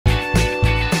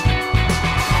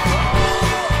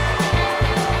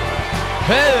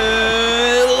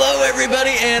Hello, everybody,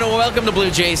 and welcome to Blue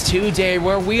Jays Today,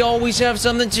 where we always have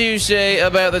something to say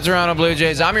about the Toronto Blue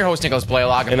Jays. I'm your host, Nicholas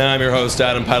Blaylock. And I'm your host,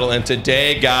 Adam Peddle. And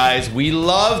today, guys, we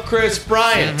love Kris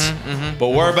Bryant, but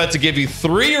we're about to give you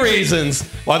 3 reasons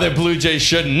why the Blue Jays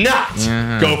should not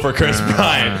go for Kris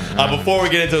Bryant. Before we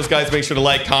get into those, guys, make sure to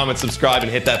like, comment, subscribe,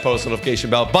 and hit that post notification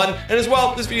bell button. And as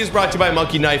well, this video is brought to you by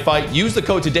Monkey Knife Fight. Use the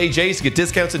code TODAYJays to get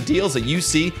discounts and deals that you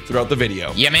see throughout the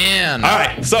video. Yeah, man. All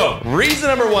right, so reason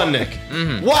number 1, Nick.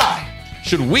 Why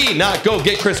should we not go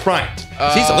get Kris Bryant?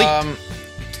 He's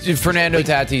elite. Fernando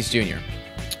Tatis Jr.,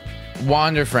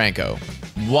 Wander Franco,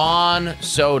 Juan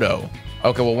Soto.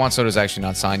 Okay, well, Juan Soto's actually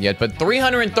not signed yet, but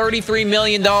 $333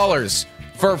 million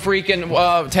for freaking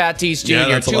Tatis Jr. Yeah,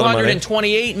 that's a lot of money.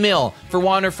 $228 million for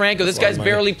Wander Franco. This guy's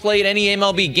barely played any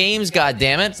MLB games,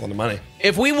 goddammit. That's a lot of money.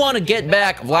 If we want to get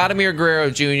back Vladimir Guerrero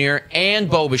Jr. and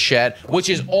Bo Bichette, which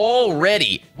is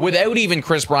already, without even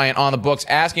Kris Bryant on the books,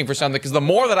 asking for something, because the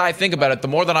more that I think about it, the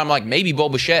more that I'm like, maybe Bo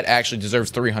Bichette actually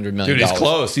deserves $300 million. Dude, he's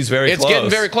close. He's very close. It's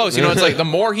getting very close. You know, it's like the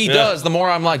more he does, the more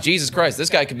I'm like, Jesus Christ, this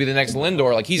guy could be the next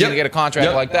Lindor. Like, he's going to get a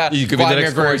contract like that. You could be the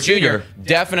next Vladimir Guerrero Jr.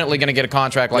 definitely going to get a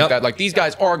contract like that. Like, these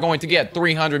guys are going to get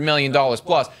 $300 million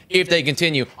plus if they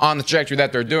continue on the trajectory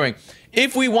that they're doing.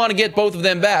 If we want to get both of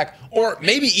them back, or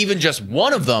maybe even just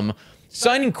one of them,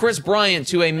 signing Kris Bryant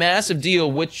to a massive deal,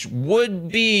 which would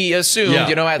be assumed,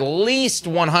 you know, at least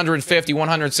 $150,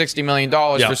 $160 million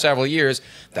for several years,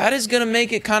 that is going to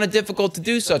make it kind of difficult to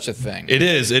do such a thing. It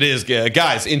is.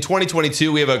 Guys, in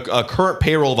 2022, we have a current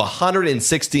payroll of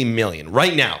 $160 million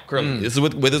right now. This is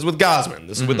with Gausman.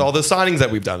 This is with all the signings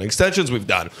that we've done, extensions we've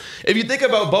done. If you think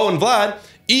about Bo and Vlad,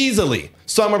 easily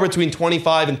somewhere between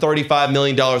 $25 and $35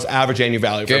 million average annual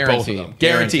value for both of them.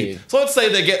 Guaranteed. So let's say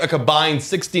they get a combined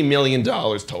 $60 million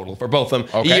total for both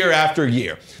of them year after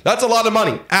year. That's a lot of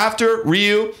money. After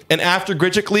Ryu and after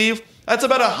Grichuk leave, that's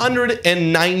about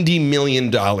 $190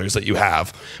 million that you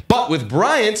have. But with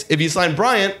Bryant, if you sign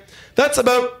Bryant, that's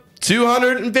about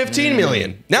 $215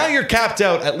 million. Now you're capped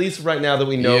out, at least right now that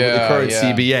we know with the current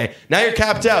CBA. Now you're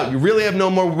capped out. You really have no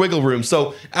more wiggle room.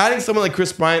 So adding someone like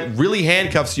Kris Bryant really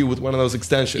handcuffs you with one of those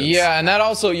extensions. Yeah, and that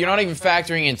also, you're not even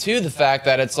factoring into the fact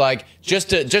that it's like, just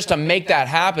to make that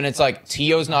happen, it's like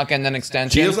Tio's not getting an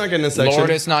extension. Tio's not getting an extension.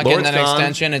 Lourdes not getting an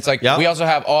extension. It's like we also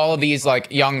have all of these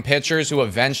like young pitchers who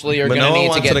eventually are going to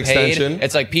need to get paid.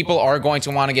 It's like people are going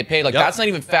to want to get paid. Like that's not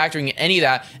even factoring any of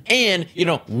that. And, you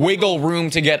know, wiggle room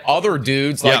to get other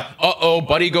dudes like,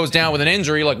 buddy goes down with an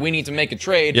injury, like we need to make a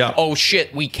trade. Oh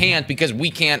shit, we can't because we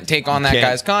can't take on that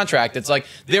guy's contract. It's like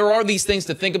there are these things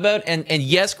to think about, and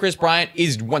yes, Kris Bryant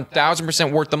is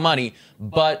 1,000% worth the money,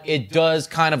 but it does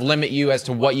kind of limit you as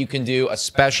to what you can do,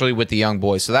 especially with the young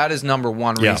boys. So that is number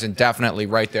 1 reason, definitely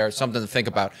right there, something to think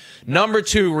about. Number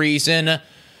 2 reason,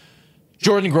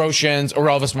 Jordan Groshans or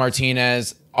Elvis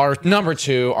Martinez. Our number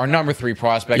 2, our number 3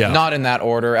 prospect, not in that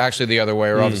order. Actually, the other way.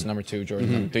 Elvis number 2,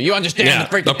 Jordan number 3. You understand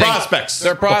the prospects.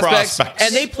 They're prospects,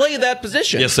 and they play that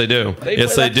position. Yes, they do.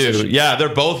 Yes, they do. Position. Yeah,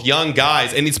 they're both young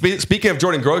guys. And speaking of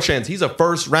Jordan Groshans, he's a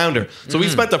first rounder. So we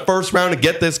spent the first round to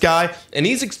get this guy, and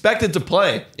he's expected to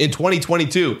play in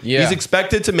 2022. He's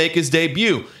expected to make his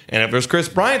debut. And if there's Kris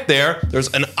Bryant there,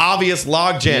 there's an obvious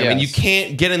logjam, and you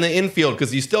can't get in the infield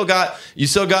because you still got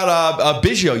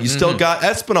Biggio, you still got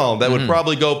Espinal that would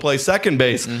probably go play second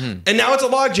base, and now it's a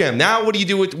logjam. Now what do you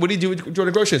do with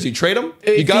Jordan Groshans? You trade him?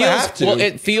 You gotta have to. Well,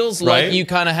 it feels like you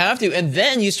kind of have to, and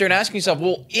then you start asking yourself,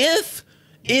 well, if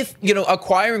you know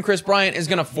acquiring Kris Bryant is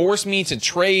going to force me to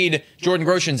trade Jordan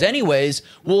Groshans anyways,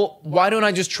 well, why don't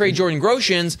I just trade Jordan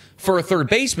Groshans for a third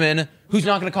baseman who's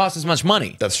not going to cost as much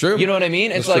money? That's true. You know what I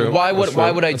mean? It's like, why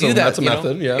would I do that? That's a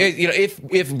method, You know,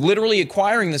 if literally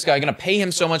acquiring this guy, going to pay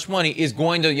him so much money, is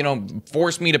going to, you know,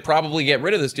 force me to probably get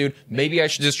rid of this dude, maybe I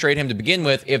should just trade him to begin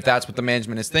with if that's what the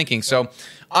management is thinking. So,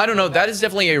 I don't know. That is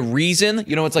definitely a reason.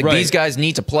 You know, it's like these guys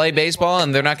need to play baseball,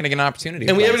 and they're not going to get an opportunity.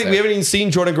 And we haven't even seen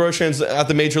Jordan Groshans at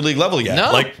the major league level yet.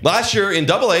 No. Like last year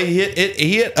in AA, he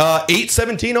hit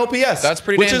 817 OPS. That's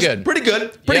pretty damn good. Pretty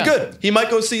good. Pretty good. He might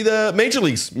go see the major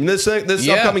leagues this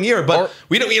upcoming year. But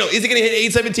we don't. You know, is he going to hit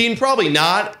 817? Probably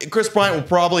not. Kris Bryant will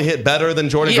probably hit better than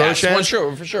Jordan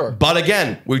Groshans. For sure. But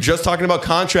again, we're just talking about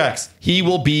contracts. He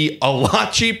will be a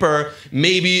lot cheaper.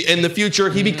 Maybe in the future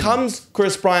he becomes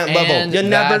Kris Bryant level. You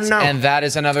never know. And that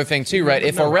is another thing too, right?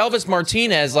 If Elvis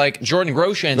Martinez, like Jordan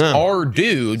Groshans, are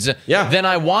dudes, then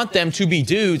I want them to be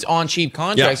dudes on cheap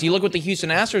contracts. You look what the Houston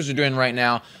Astros are doing right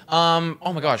now.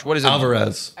 Oh my gosh, what is it?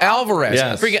 Alvarez.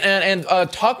 Yes. Freaking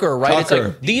and Tucker, right? It's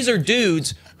like these are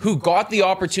dudes who got the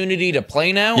opportunity to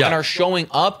play now and are showing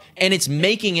up, and it's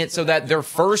making it so that their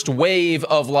first wave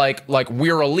of like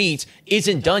we're elite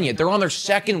isn't done yet. They're on their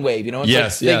second wave, you know?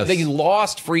 It's they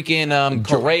lost freaking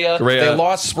Correa, they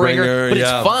lost Springer, but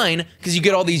it's fine because you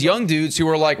get all these young dudes who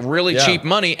are like really cheap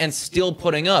money and still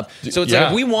putting up. So it's like,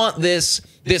 if we want this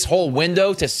whole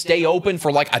window to stay open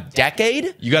for like a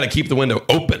decade, you got to keep the window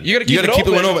open. You got to keep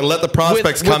the window open and let the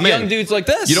prospects come with young dudes like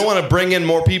this. You don't want to bring in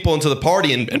more people into the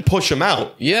party and push them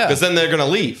out. Yeah, because then they're going to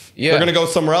leave. Yeah, they're going to go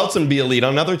somewhere else and be elite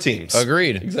on other teams.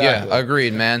 Agreed. Exactly. Yeah,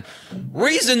 agreed, man.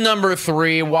 Reason number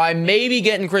 3 why maybe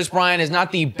getting Kris Bryant is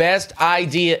not the best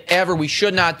idea ever. We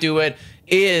should not do it.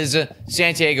 Is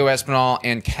Santiago Espinal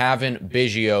and Kevin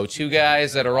Biggio, 2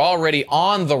 guys that are already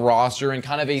on the roster in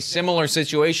kind of a similar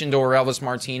situation to Elvis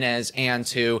Martinez and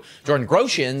to Jordan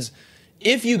Groshans.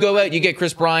 If you go out, you get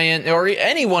Kris Bryant, or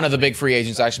any one of the big free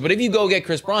agents actually, but if you go get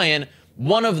Kris Bryant,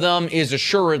 one of them is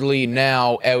assuredly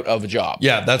now out of a job.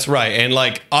 Yeah, that's right. And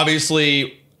like,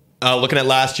 obviously, looking at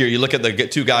last year, you look at the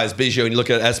 2 guys, Biggio, and you look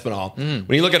at Espinal.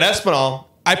 When you look at Espinal,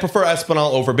 I prefer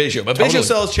Espinal over Biggio, but Biggio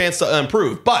still has a chance to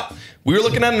improve. But we were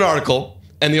looking at an article,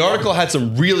 and the article had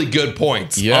some really good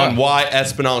points on why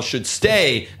Espinal should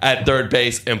stay at third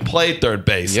base and play third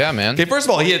base. Yeah, man. Okay, first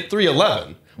of all, he hit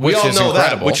 .311. We all know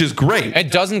that, which is great.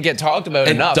 It doesn't get talked about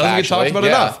enough. It doesn't get talked about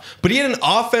enough. But he had an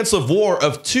offensive WAR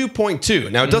of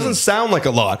 2.2. Now, it doesn't sound like a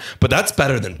lot, but that's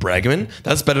better than Bregman.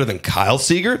 That's better than Kyle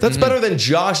Seager. That's better than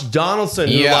Josh Donaldson,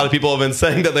 who a lot of people have been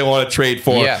saying that they want to trade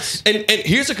for. Yes. And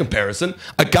here's a comparison.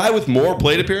 A guy with more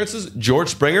plate appearances, George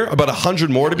Springer, about 100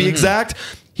 more to be exact,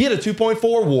 he had a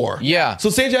 2.4 WAR. Yeah. So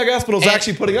Santiago Espinal's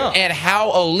actually putting up. And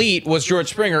how elite was George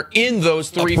Springer in those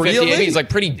 350? He's like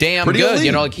pretty damn good. Elite.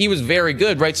 You know, like he was very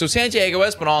good, right? So Santiago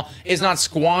Espinal is not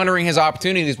squandering his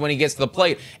opportunities when he gets to the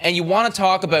plate. And you want to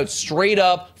talk about straight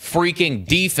up freaking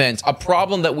defense, a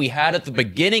problem that we had at the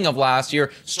beginning of last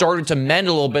year started to mend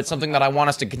a little bit, something that I want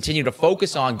us to continue to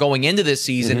focus on going into this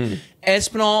season.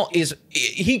 Espinal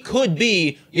he could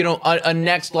be, you know, a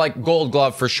next like Gold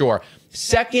Glove for sure.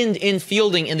 Second in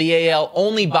fielding in the AL,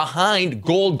 only behind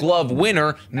Gold Glove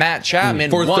winner Matt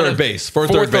Chapman. For third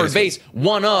base.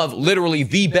 One of literally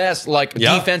the best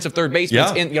defensive third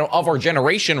basemen in of our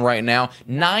generation right now.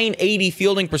 980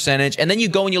 fielding percentage, and then you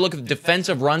go and you look at the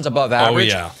defensive runs above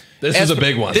average. Oh yeah. This is a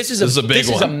big one. This is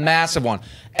a massive one.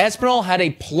 Espinal had a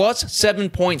plus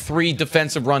 7.3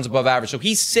 defensive runs above average. So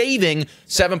he's saving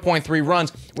 7.3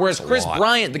 runs, whereas Kris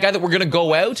Bryant, the guy that we're going to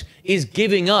go out, is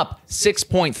giving up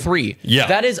 6.3. Yeah.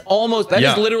 That is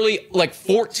is literally like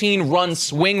 14 run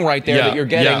swing right there that you're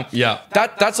getting.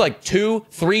 That's like 2,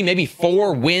 3, maybe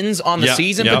 4 wins on the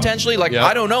season potentially. Like,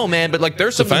 I don't know, man, but like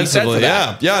there's something to be said for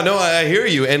that. Yeah, no, I hear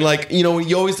you. And like, you know,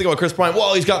 you always think about Kris Bryant,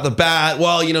 well, he's got the bat.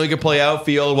 Well, you know, he can play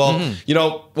outfield. Well, you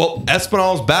know,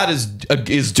 Espinal's bat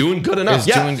is doing good enough.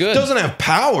 Doing good. Doesn't have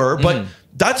power, but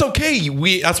that's okay.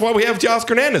 That's why we have Teoscar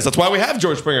Hernandez. That's why we have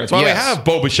George Springer. That's why we have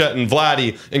Bo Bichette and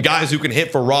Vladdy and guys who can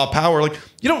hit for raw power. Like,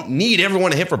 you don't need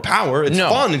everyone to hit for power. It's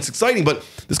fun. It's exciting. But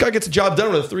this guy gets a job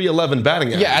done with a 311 batting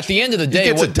average. Yeah, at the end of the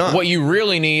day, what you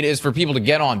really need is for people to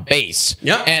get on base.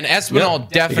 Yeah. And Espinal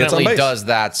definitely does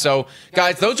that. So,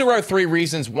 guys, those are our 3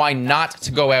 reasons why not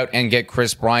to go out and get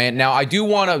Kris Bryant. Now, I do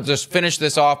want to just finish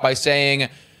this off by saying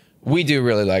we do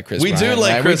really like Kris Bryant. We do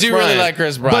like Kris Bryant. Really like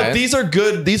Kris Bryant. But these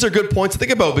are good points to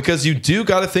think about, because you do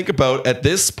got to think about, at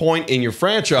this point in your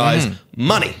franchise,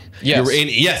 money.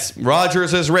 Yes.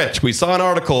 Rogers is rich. We saw an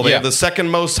article. They have the second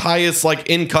most highest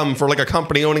income for a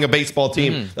company owning a baseball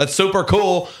team. That's super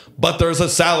cool. But there's a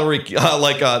salary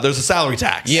there's a salary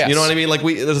tax. Yes. You know what I mean?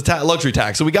 There's a luxury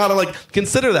tax. So we gotta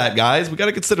consider that, guys. We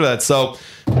gotta consider that. So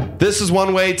this is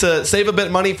one way to save a bit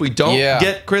of money if we don't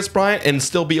get Kris Bryant and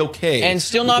still be okay. And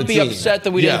still not be upset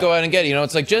that we didn't go out and get it. You know,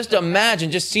 it's like, just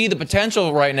imagine, just see the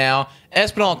potential right now.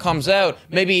 Espinal comes out,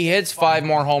 maybe he hits 5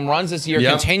 more home runs this year,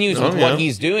 continues with what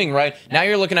he's doing, right? Now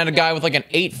you're looking at a guy with an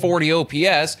 840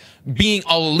 OPS, being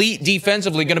elite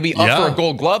defensively, going to be up for a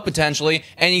Gold Glove potentially,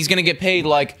 and he's going to get paid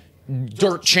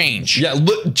dirt change. Yeah,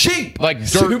 cheap.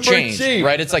 Dirt change, cheap.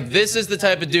 Right? It's like, this is the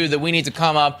type of dude that we need to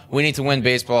come up, we need to win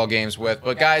baseball games with.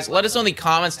 But guys, let us know in the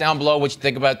comments down below what you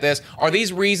think about this. Are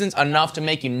these reasons enough to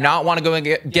make you not want to go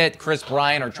and get Kris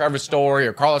Bryant or Trevor Story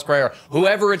or Carlos Correa or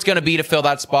whoever it's going to be to fill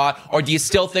that spot? Or do you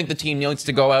still think the team needs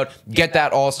to go out, get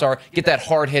that all-star, get that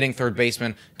hard-hitting third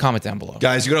baseman? Comment down below.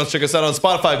 Guys, you can also check us out on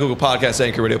Spotify, Google Podcasts,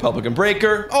 Anchor Radio, Public, and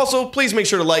Breaker. Also, please make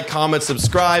sure to like, comment,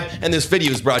 subscribe. And this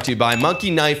video is brought to you by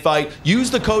Monkey Knife fight. Use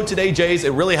the code TODAYJAYS.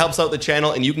 It really helps out the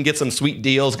channel, and you can get some sweet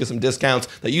deals, get some discounts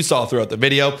that you saw throughout the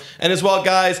video. And as well,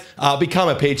 guys, become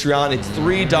a Patreon. It's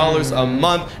 $3 a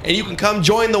month, and you can come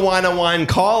join the Wine on Wine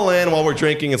call-in while we're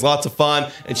drinking. It's lots of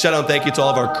fun. And shout out, thank you to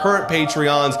all of our current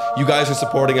Patreons. You guys are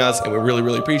supporting us, and we really,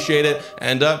 really appreciate it.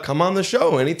 And come on the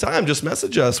show anytime. Just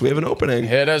message us. We have an opening.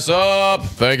 Hit us up.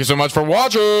 Thank you so much for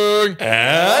watching.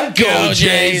 And go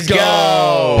Jays,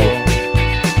 go!